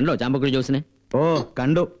 കണ്ടോ ചാമ്പക്കുഴി ജോസിനെ?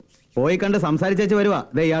 കണ്ടു. പോയി കണ്ട് സംസാരിച്ചേച്ച് വരുവാ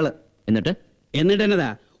ഇയാള്. എന്നിട്ട് എന്നതാ,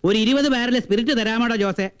 ഒരു 20 ബാരല് സ്പിരിറ്റ് തരാമാടോ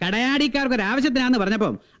ജോസെ, കടയാടിക്കാർക്ക് ഒരു ആവശ്യത്തിനാന്ന്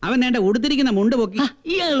പറഞ്ഞപ്പം അവൻ എന്റെ ഉടുത്തിരിക്കുന്ന മുണ്ട് പൊക്കി.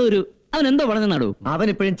 അവൻ എന്തോ പറഞ്ഞു നടു. അവൻ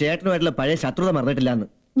ഇപ്പോഴും ചേട്ടനുമായിട്ടുള്ള പഴയ ശത്രുത മറന്നിട്ടില്ലാന്ന്.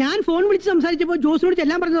 ഞാൻ ഫോൺ വിളിച്ച് സംസാരിച്ചപ്പോ ജോസിനോട്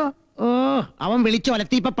ചെല്ലാൻ പറഞ്ഞതോ. അവൻ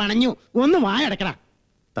വിളിച്ചൊലത്തി ഇപ്പൊ പണഞ്ഞു. ഒന്ന് വായടക്കടാ.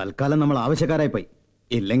 തൽക്കാലം നമ്മൾ ആവശ്യക്കാരായി പോയി,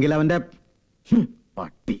 ഇല്ലെങ്കിൽ അവന്റെ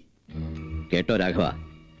പട്ടി. കേട്ടോ രാഘവ,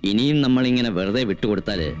 ഇനിയും നമ്മൾ ഇങ്ങനെ വെറുതെ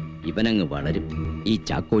വിട്ടുകൊടുത്താല് ഇവനങ്ങ് വളരും. ഈ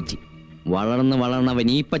ചാക്കോച്ചി വളർന്നവൻ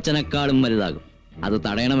ഈ പച്ചനേക്കാളും വലുതാകും. അത്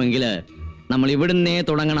തടയണമെങ്കിൽ നമ്മൾ ഇവിടുന്നേ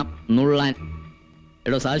തുടങ്ങണം നുള്ളാൻ.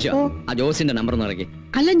 എടോ സാക്ഷ്യോ, ആ ജോസിന്റെ നമ്പർ ഒന്ന് ഇറക്കി.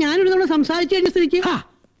 അല്ല, ഞാനൊരു തവണ സംസാരിച്ചു കഴിഞ്ഞ സ്ഥിതിക്ക്.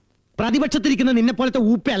 പ്രതിപക്ഷത്തിരിക്കുന്ന നിന്നെ പോലത്തെ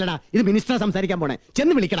ഊപ്പയല്ലടാ ഇത്. മിനിസ്റ്റർ സംസാരിക്കാൻ പോണേ,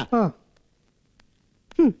 ചെന്ന് വിളിക്കടാ.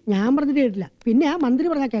 ഞാൻ പറഞ്ഞിട്ട് കേട്ടില്ല, പിന്നെ ആ മന്ത്രി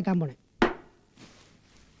പറഞ്ഞാ കേൾക്കാൻ പോണേ.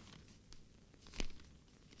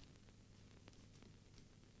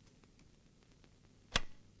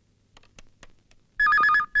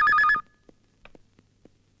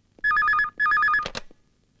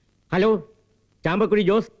 ഹലോ, ചാമ്പക്കുടി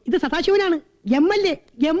ജോസ്. ഇത് സദാശിവനാണ്, MLA.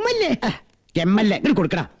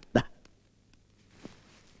 കൊടുക്കടാ.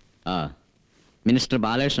 ആ, മിനിസ്റ്റർ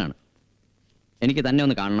ബാലകൃഷ്ണനാണ്. എനിക്ക് തന്നെ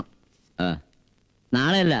ഒന്ന് കാണണം.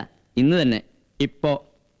 നാളെയല്ല, ഇന്ന് തന്നെ. ഇപ്പോ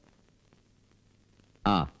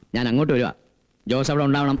ഞാൻ അങ്ങോട്ട് വരുവാ. ജോസ് അവിടെ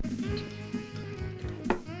ഉണ്ടാവണം.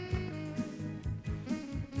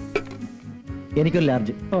 എനിക്കൊരു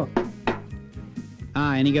ലാർജ്.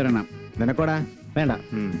 എനിക്കൊരെണ്ണം. നിനക്കോടാ? വേണ്ട.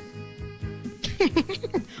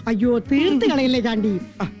 അയ്യോ, തീർത്ത് കളയല്ലേ ചാണ്ടി.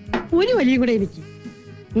 ഒരു വലിയ കൂടെ എനിക്ക്.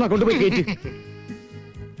 കൊണ്ടുപോയി കേറ്റി.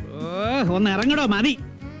 ഒന്ന് ഇറങ്ങടോ, മതി.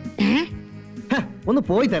 ഒന്ന്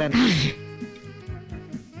പോയി തരാൻ.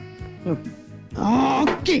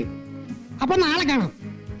 ഓക്കെ, അപ്പൊ നാളെ കാണാം.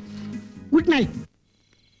 Good night.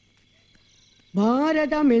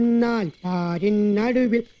 ഭാരതമെന്നാൽ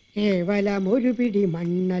പാരിനടുവിൽ കേവലം ഒരു പിടി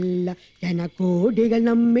മണ്ണല്ല, ജനകോടികൾ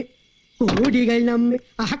നമ്മെ, കോടികൾ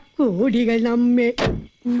നമ്മെ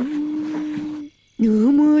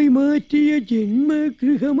ഞാമായി മാറ്റിയ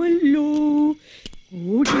ജന്മഗൃഹമല്ലോ.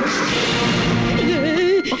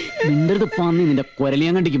 നിന്റെ പന്നി, നിന്റെ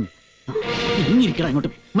കൊരലിയാൻ കണ്ടിക്കും. ഇരിക്കടാ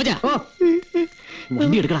ഇങ്ങോട്ട്. മജാ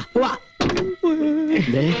വണ്ടി എടുക്കടാ.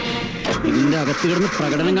 ഇതിന്റെ അകത്ത് കിടന്ന്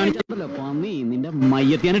പ്രകടനം കാണിച്ചല്ലോ പന്നി, നിന്റെ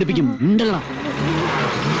മയ്യത്തിയാൻ എടുപ്പിക്കും. ഉണ്ടല്ലോ.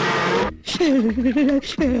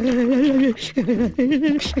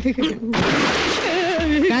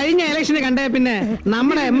 കഴിഞ്ഞ ഇലക്ഷന് കണ്ടേ പിന്നെ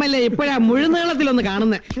നമ്മുടെ MLA ഇപ്പോഴാ മുഴുനീളത്തിലൊന്ന്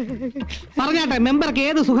കാണുന്നേ. പറഞ്ഞാട്ടെ, മെമ്പർക്ക്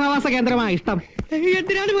ഏത് സുഖാവാസ കേന്ദ്രമാ ഇഷ്ടം?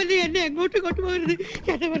 എന്തിനാണ് എന്നെ എങ്ങോട്ട് കൊണ്ടുപോകരുത്?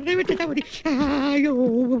 എന്നെ വെറുതെ വിട്ടാ മതി.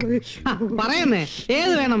 പറയുന്നേ,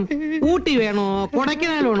 ഏത് വേണം? ഊട്ടി വേണോ,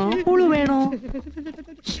 കൊടൈക്കനാൽ വേണോ, കുളു വേണോ?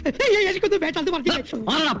 എനിക്കൊന്നും വേണ്ട. അത് പറഞ്ഞു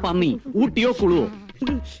പന്നി, ഊട്ടിയോ കുളുവോ?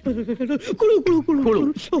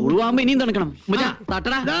 കുളുവാകുമ്പോ ഇനിയും തണുക്കണം.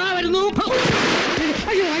 തട്ടടാ.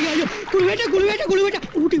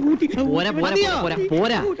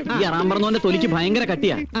 പോരാ. ഈ അറാമ്പറന്നോന്റെ തൊലിക്ക് ഭയങ്കര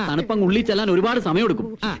കട്ടിയാ. തണുപ്പങ്ങ് ഉള്ളിൽ ചെല്ലാൻ ഒരുപാട് സമയം എടുക്കും.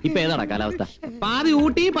 ഇപ്പൊ ഏതാടാ കാലാവസ്ഥ? പാതി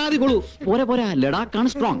ഊട്ടി പാതി കുളു. പോരാ, ലഡാക്കാണ്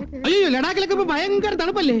സ്ട്രോങ്. അയ്യോ, ലഡാക്കിലൊക്കെ ഇപ്പൊ ഭയങ്കര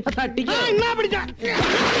തണുപ്പല്ലേ?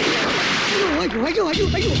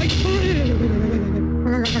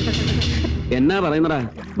 എന്നാ പറയുന്നടാ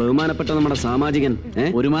ബഹുമാനപ്പെട്ട നമ്മുടെ സാമാജികൻ?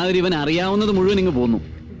 ഒരുമാതിരി ഇവൻ അറിയാവുന്നത് മുഴുവൻ ഇങ്ങ് പോന്നു.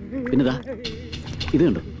 പിന്നെതാ ഇത്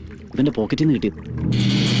കണ്ടോ, ഇവന്റെ പോക്കറ്റിൽ നിന്ന് കിട്ടിയത്.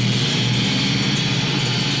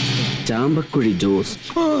 ചാമ്പക്കുഴി ജോസ്.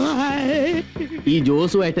 ഈ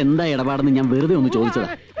ജോസുമായിട്ട് എന്താ ഇടപാടെന്ന് ഞാൻ വെറുതെ ഒന്ന് ചോദിച്ചതാ.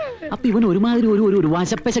 അപ്പൊ ഇവൻ ഒരുമാതിരി ഒരു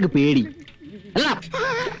വശപ്പശക്ക് പേടി. അല്ല,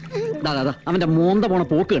 അവന്റെ മോന്ത പോണ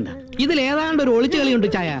പോക്ക് കണ്ട. ഇതിൽ ഏതാണ്ട് ഒരു ഒളിച്ചു കളിയുണ്ട്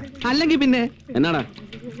ചായ. അല്ലെങ്കിൽ പിന്നെ എന്നാടാ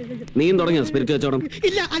നീയും തുടങ്ങിയ സ്പിരിറ്റ് കച്ചവടം?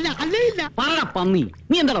 പറടാ പന്നി,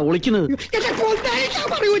 നീ എന്താടാ ഒളിക്കുന്നത്?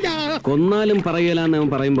 കൊന്നാലും പറയലാന്ന് അവൻ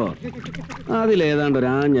പറയുമ്പോ അതിലേതാണ്ട് ഒരു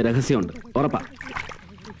ആഞ്ഞ രഹസ്യമുണ്ട്. ഉറപ്പാ.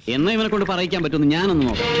 എന്നാ ഇവനെ കൊണ്ട് പറയിക്കാൻ പറ്റുമെന്ന് ഞാനൊന്ന്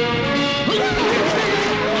നോക്കാം.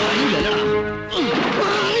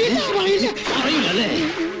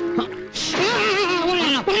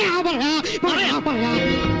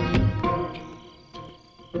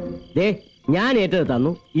 ഞാൻ ഏറ്റത്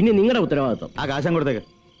തന്നു, ഇനി നിങ്ങളുടെ ഉത്തരവാദിത്വം. ആ കാശം കൊടുത്തേക്ക്.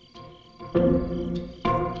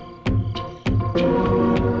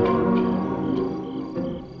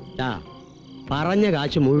 പറഞ്ഞ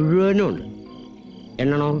കാശ് മുഴുവനും ഉണ്ട്.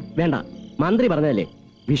 എണ്ണണോ? വേണ്ട, മന്ത്രി പറഞ്ഞല്ലേ,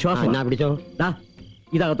 വിശ്വാസം. എന്നാ പിടിച്ചോ.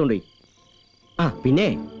 ഇതകത്തോണ്ട് പോയി. പിന്നെ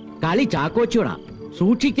കളി ചാക്കോച്ചിയോടാ.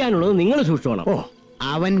 സൂക്ഷിക്കാനുള്ളത് നിങ്ങൾ സൂക്ഷിച്ചോണം.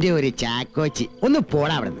 അവന്റെ ഒരു ചാക്കോച്ചി. ഒന്ന്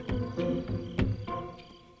പോടാ അവിടെ നിന്ന്.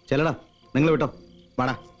 ചെല്ലടാ, നിങ്ങൾ വിട്ടോ.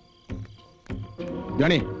 വാടാ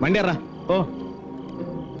ജോണി, വണ്ടി ഇറ.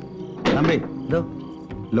 തമ്പി,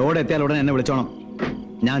 ലോഡ് എത്തിയാൽ ഉടനെ എന്നെ വിളിച്ചോണം.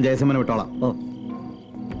 ഞാൻ ജയസിമ്മനെ വിട്ടോളാം.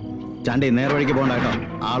 ചാണ്ടി, നേർവഴിക്ക് പോകണ്ട കേട്ടോ.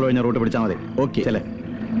 ആൾ ഒഴിഞ്ഞ റൂട്ട് പിടിച്ചാൽ മതി. ഓക്കെ, ചെല്ലേ.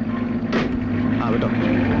 വിട്ടോ.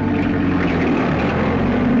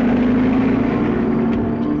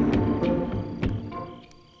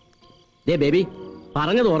 ബേബി,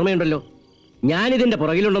 പറഞ്ഞത് ഓർമ്മയുണ്ടല്ലോ, ഞാനിതിന്റെ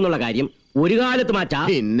പുറകിലുണ്ടെന്നുള്ള കാര്യം. ഒരു കാലത്ത് മാറ്റാ.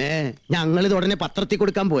 പിന്നെ ഞങ്ങളിത് ഉടനെ പത്രത്തിൽ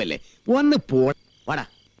കൊടുക്കാൻ പോയല്ലേ. ഒന്ന് പോടാ.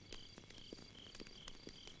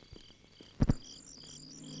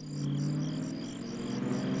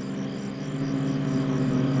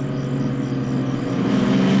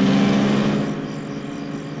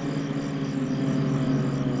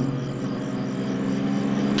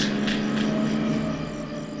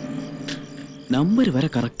 നമ്പർ വരെ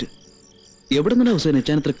കറക്റ്റ്. എവിടെ നിന്നാ ഹുസൈൻ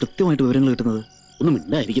എച്ചാൻ ഇത്ര കൃത്യമായിട്ട് വിവരങ്ങൾ കിട്ടുന്നത്? ഒന്നും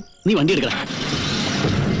മിണ്ടായിരിക്കും. നീ വണ്ടി എടുക്കണം.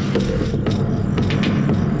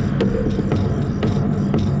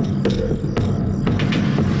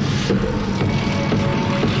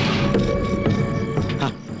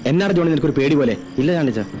 എന്നാണ് ജോണി നിനക്കൊരു പേടി പോലെ? ഇല്ല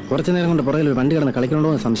ചാണ്ടിച്ച, കുറച്ചു നേരം കൊണ്ട് പുറകിൽ വണ്ടി കിടന്ന് കളിക്കണോ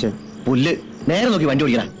എന്ന് സംശയം. പുല്ല്, നേരെ നോക്കി വണ്ടി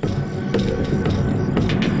ഓടിക്കണ.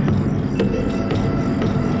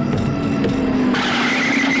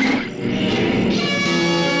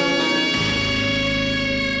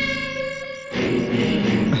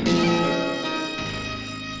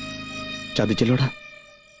 ചതിച്ചല്ലോടാ.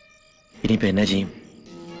 ഇനിയിപ്പോ എന്നാ ചെയ്യും?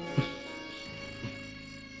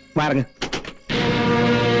 വാറങ്ങ്.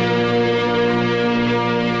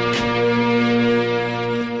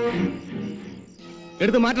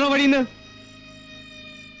 എടുത്ത് മാറ്റണോ വഴിന്ന്?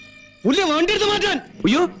 പുല്ല് വണ്ടി എടുത്ത് മാറ്റാൻ.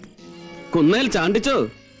 അയ്യോ, കുന്നേൽ ചാണ്ടിച്ചോ?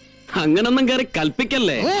 അങ്ങനൊന്നും കയറി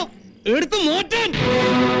കൽപ്പിക്കല്ലേ. എടുത്ത് മാറ്റാൻ,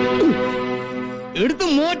 എടുത്ത്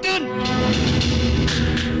മാറ്റാൻ.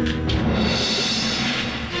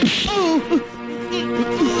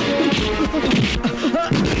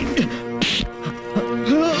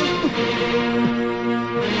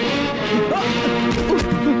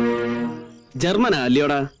 ജർമ്മനാ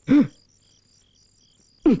അല്ലയോടാ?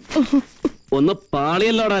 ഒന്ന്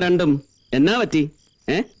പാളിയല്ലോടാ രണ്ടും. എന്നാ പറ്റി?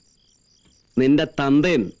 നിന്റെ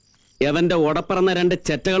തന്തയും എവന്റെ ഉടപ്പറന്ന 2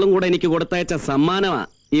 ചെറ്റകളും കൂടെ എനിക്ക് കൊടുത്തയച്ച സമ്മാനമാ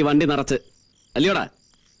ഈ വണ്ടി നിറച്ച്, അല്ലയോടാ?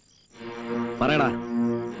 പറയടാ,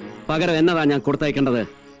 പകരം എന്നതാ ഞാൻ കൊടുത്തയക്കേണ്ടത്?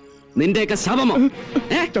 നിന്റെയൊക്കെ ശവമോ?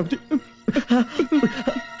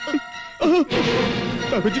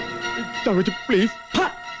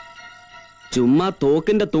 ചുമ്മാ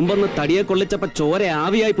തോക്കിന്റെ തുമ്പൊന്ന് തടിയെ കൊള്ളിച്ചപ്പോ ചോര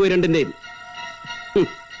ആവിയായി പോയി രണ്ടിന്റെയും.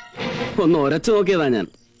 ഒന്ന് ഒരച്ചു നോക്കിയതാ ഞാൻ.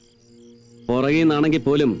 പുറകീന്നാണെങ്കിൽ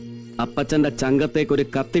പോലും അപ്പച്ചന്റെ ചങ്കത്തേക്ക് ഒരു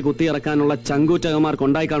കത്തി കുത്തിയിറക്കാനുള്ള ചങ്കൂറ്റകന്മാർക്ക്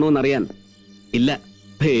ഉണ്ടായി കാണുമെന്നറിയാൻ. ഇല്ല,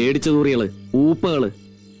 പേടിച്ചു തൂറികള്, ഊപ്പകള്.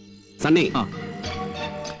 സണ്ണി,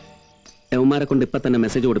 യവന്മാരെ കൊണ്ട് ഇപ്പൊ തന്നെ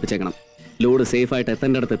മെസ്സേജ് കൊടുപ്പിച്ചേക്കണം, ലോഡ് സേഫ് ആയിട്ട്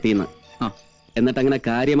എത്തേണ്ട അടുത്ത് എത്തിയെന്ന്. എന്നിട്ട് അങ്ങനെ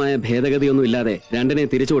കാര്യമായ ഭേദഗതിയൊന്നും ഇല്ലാതെ രണ്ടിനെ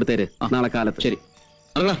തിരിച്ചു കൊടുത്തേര് നാളെ കാലത്ത്. ശരി,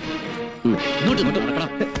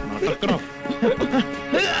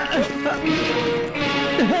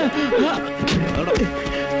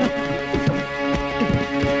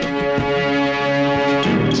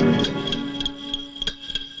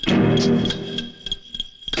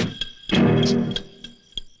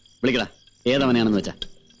 വിളിക്കടാ, ഏതവനെയാണെന്ന് വെച്ചാ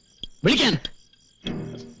വിളിക്കാൻ.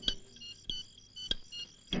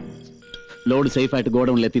 ലോഡ് സേഫ് ആയിട്ട്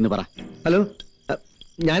ഗോഡൌണിൽ എത്തിന്ന് പറ. ഹലോ,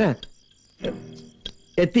 ഞാനാ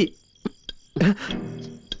എത്തി.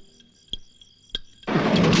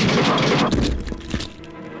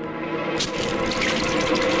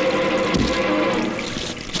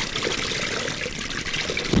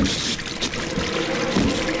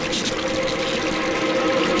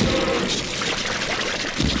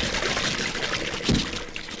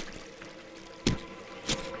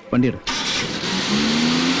 വണ്ടിയെടു.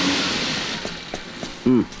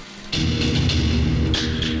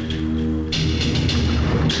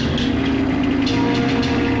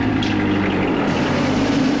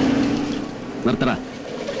 നിർത്തടാ.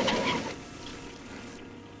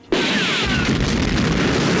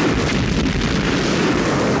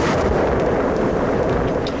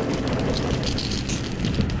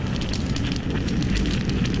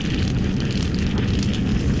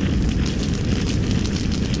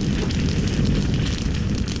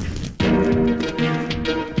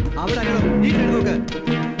 അവിടെ ഈ സൈഡ് നോക്ക്.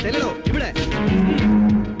 ചെല്ലടോ ഇവിടെ.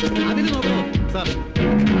 അതിന് നോക്കണോ സാർ?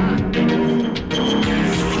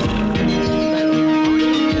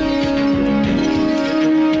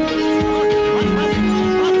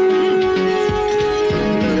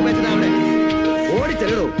 ഓടി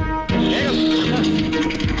ചെല്ലടോ വേഗം.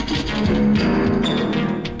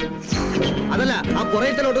 അതല്ല, ആ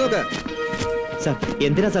പുറയിട്ടലോട്ട് നോക്ക്. സാർ,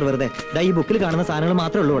 എന്തിനാ സാർ വെറുതെ? ഈ ബുക്കിൽ കാണുന്ന സാധനങ്ങൾ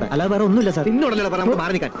മാത്രമേ ഉള്ളൂ ഇവിടെ, അല്ലാതെ വേറെ ഒന്നുമില്ല സാർ. പിന്നോടല്ലോ പറ, നമുക്ക്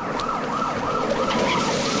മാറി നിൽക്കാൻ.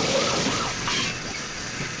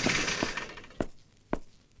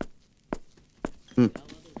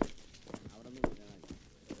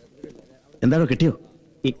 എന്താണോ, കിട്ടിയോ?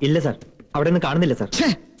 ഇല്ല സാർ, അവിടെ ഒന്നും കാണുന്നില്ല സാർ.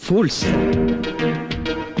 ഫൂൾസ്.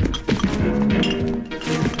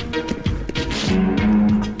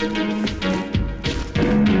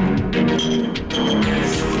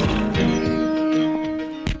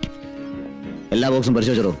 എല്ലാ ബോക്സും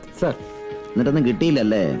പരിശോധിച്ചോ സാർ? എന്നിട്ടൊന്നും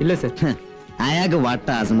കിട്ടിയില്ലല്ലേ? ഇല്ല സാർ. അയാൾക്ക് വട്ട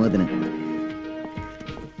അസമൂഹത്തിന്.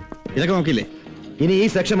 ഇതൊക്കെ നോക്കിയില്ലേ? ഇനി ഈ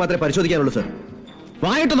സെക്ഷൻ മാത്രമേ പരിശോധിക്കാനുള്ളൂ സാർ.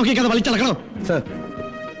 വായിട്ട് നോക്കിക്കാതെ വലിച്ചടക്കണോ സാർ?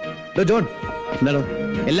 ജോൺ, എന്താണോ?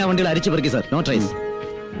 എല്ലാ വണ്ടികളും അരിച്ചു പെറുക്കി സാർ. No trace.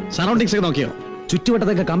 സറൗണ്ടിങ്സ് ഒക്കെ നോക്കിയോ?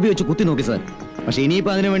 ചുറ്റുവട്ടത്തൊക്കെ കമ്പി വെച്ച് കുത്തി നോക്കി സാർ. പക്ഷെ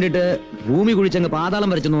ഇനിയിപ്പോ അതിന് വേണ്ടിയിട്ട് ഭൂമി കുഴിച്ചങ്ങ് പാതാളം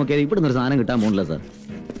വരച്ച് നോക്കിയാൽ ഇവിടുന്ന് ഒരു സാധനം കിട്ടാൻ പോണില്ല സാർ.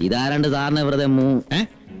 ഇതാരാണ്ട് സാറിനെ വെറുതെ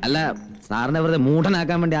അല്ല, സാറിനെ വെറുതെ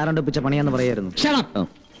മൂഢനാക്കാൻ വേണ്ടി ആരാണ്ട് ഒപ്പിച്ച പണിയാന്ന് പറയായിരുന്നു.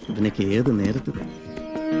 ഇതിനൊക്കെ ഏത് നേരത്ത്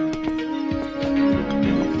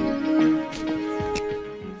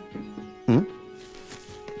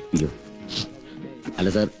അയ്യോ, അല്ല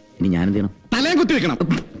സാർ, ഇനി ഞാനെന്ത് ചെയ്യണം? തലയും കുത്തി വെക്കണം.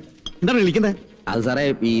 എന്താണ് വിളിക്കുന്നത്? അത് സാറേ,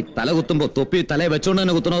 ഈ തല കുത്തുമ്പോ തൊപ്പി തല വെച്ചോണ്ട്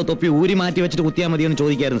തന്നെ കുത്തണോ, തൊപ്പി ഊരി മാറ്റി വെച്ചിട്ട് കുത്തിയാൽ മതിയെന്ന്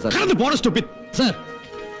ചോദിക്കായിരുന്നു സാർ. സാർ,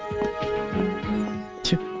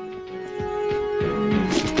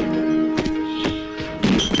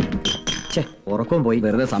 ഉറക്കവും പോയി.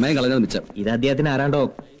 വെറുതെ സമയം കളഞ്ഞത് മിച്ചം. ഇത് അദ്ദേഹത്തിന് ആരാണ്ടോ.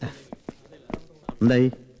 എന്തായി?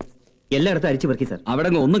 എല്ലായിടത്തും അരിച്ചു പെറുക്കി സാർ. അവിടെ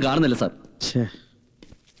ഒന്നും കാണുന്നില്ല സാർ.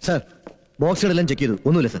 സാർ ബോക്സുകളെല്ലാം ചെക്ക് ചെയ്തു,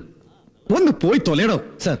 ഒന്നുമില്ല സാർ. ഒന്ന് പോയി തൊലയടോ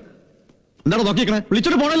സാർ. എന്താണോ നോക്കിയേക്കണേ?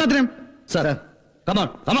 വിളിച്ചോട്ട് പോണോ എല്ലാത്തിനും? Sir come on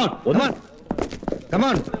come on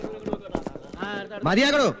come on.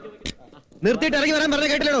 മതിയാകണോ? നിർത്തിയിട്ട് ഇറങ്ങി വരാൻ പറഞ്ഞ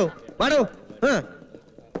കേട്ടില്ലടോ. പാടോ.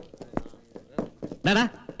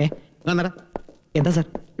 എന്താ സാർ?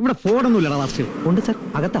 ഇവിടെ ഫോണൊന്നും ഇല്ലടാ ലാസ്റ്റ്. ഉണ്ട് സാർ,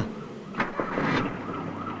 അകത്താ.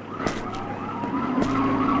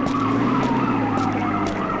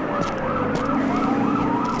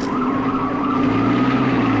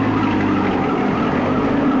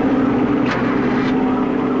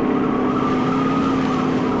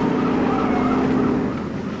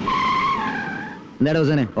 എന്താടാ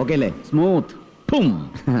ഹുസേനെ, ഓക്കെ അല്ലേ? സ്മൂത്ത്.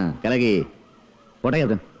 കലകി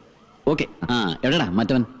കോട്ടയം. ഓക്കെ. ആ എവിടെടാ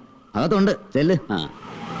മറ്റവൻ? അകത്തുണ്ട്, ചെല്ല്. ആ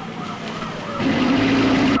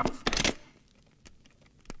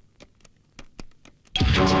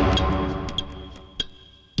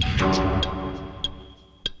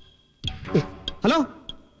ഹലോ.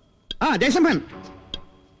 ആ ജയസമ്പൻ.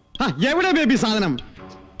 ആ എവിടെ ബേബി സാധനം?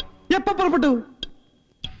 എപ്പ പുറപ്പെട്ടു?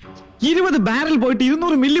 20 ബാരൽ പോയിട്ട്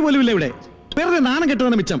 200 മില്ലി പോലും ഇല്ല ഇവിടെ. വെറുതെ നാണം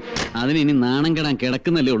കെട്ടുന്ന മിച്ചം. അതിന് ഇനി നാണം കെടാൻ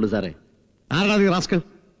കിടക്കുന്നല്ലേ ഉള്ളൂ സാറേ. ആരാടാ നീ റാസ്കൽ?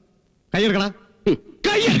 കൈയെടുക്കടാ,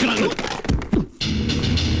 കൈയെടുക്കടാ.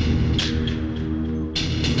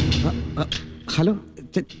 ഹലോ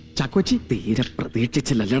ചാക്കോച്ചി. തീരെ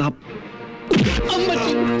പ്രതീക്ഷിച്ചില്ലല്ലടാ.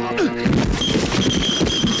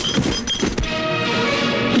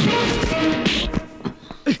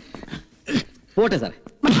 പോട്ടെ സാറേ.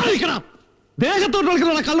 ദേശത്തോട്ട്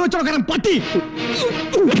വിളിക്കുന്ന കള്ളു വെച്ചോക്കാൻ പട്ടി.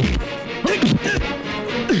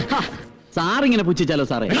 സാറിങ്ങനെ പുച്ഛിച്ചാലോ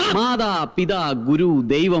സാറേ? മാതാ പിതാ ഗുരു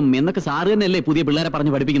ദൈവം എന്നൊക്കെ സാറ് തന്നെയല്ലേ പുതിയ പിള്ളേരെ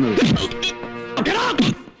പറഞ്ഞ് പഠിപ്പിക്കുന്നത്?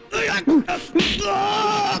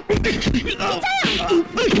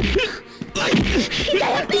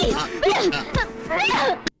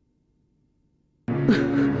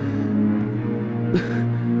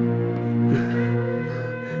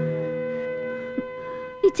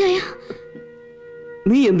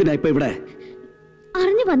 നീ എന്തിനാ ഇപ്പൊ ഇവിടെ?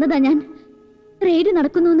 അറിഞ്ഞു വന്നതാ ഞാൻ. റെയ്ഡ്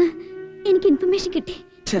നടക്കുന്നു എനിക്ക് ഇൻഫർമേഷൻ കിട്ടി.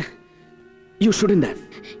 U shouldn't have.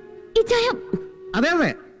 അതെ അതെ.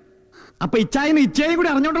 അപ്പൊ ഇച്ചായനും ഇച്ചയും കൂടി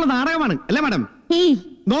അറിഞ്ഞോണ്ടുള്ള നാടകമാണ് അല്ലേ മാഡം?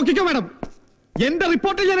 നോക്കിക്കോ മാഡം, എന്റെ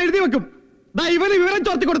റിപ്പോർട്ടിൽ ഞാൻ എഴുതി വെക്കും. ഇവന് വിവരം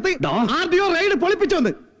ചോർത്തി കൊടുത്ത് RDO റെയ്ഡ്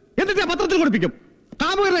പൊളിപ്പിച്ചോന്ന്. എന്നിട്ട് പത്രത്തിൽ കൊടുപ്പിക്കും.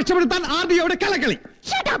 കാമുകരെ രക്ഷപ്പെടുത്താൻ RDOയുടെ കലക്കളി.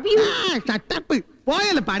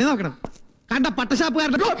 പോയല്ലേ പണി നോക്കണം. കണ്ട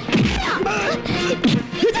പട്ടശാപ്പുകാരുടെ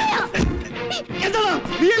എന്താ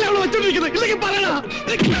നീയല്ലേ അവളെ വെച്ചോണ്ടിരിക്കുന്നത്? ഇല്ലെങ്കിൽ പറയണ.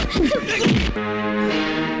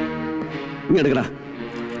 ഇങ്ങെടുക്കടാ.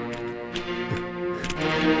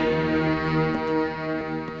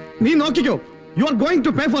 നീ നോക്കിക്കോ. You are going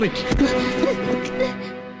to pay for it.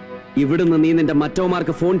 ഇവിടുന്ന് നീ നിന്റെ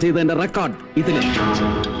മറ്റവന്മാർക്ക് ഫോൺ ചെയ്തതിന്റെ റെക്കോർഡ് ഇതില്.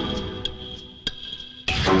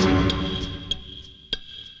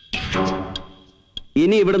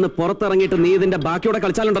 ഇനി ഇവിടുന്ന് പുറത്തിറങ്ങിയിട്ട് നീ ഇതിന്റെ ബാക്കിയോടെ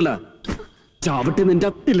കളിച്ചാലുണ്ടല്ലോ ചവിട്ടി നിന്റെ.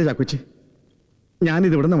 ഇല്ല ചാക്കോച്ചി,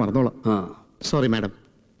 ഞാനിത് ഇവിടുന്ന് മറന്നോളാം. Sorry madam.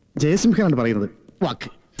 ജയസിംഹനാണ് പറയുന്നത്. വാക്ക്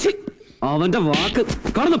അവന്റെ വാക്ക്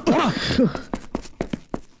കടന്നു പോടാ.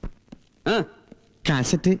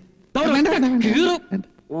 കാസറ്റ്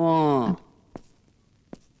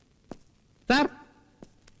സാർ,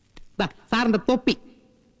 സാറിന്റെ തൊപ്പി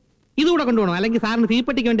ഇതുകൂടെ കൊണ്ടുപോകണം, അല്ലെങ്കിൽ സാറിന്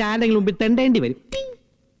തീപ്പെട്ടിക്ക് വേണ്ടി ആരെങ്കിലും മുമ്പിൽ തെണ്ടേണ്ടി വരും.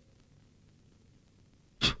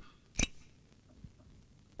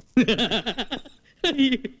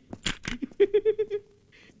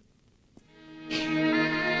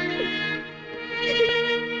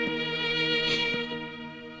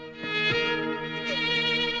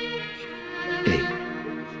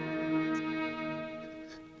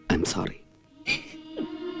 I'm sorry.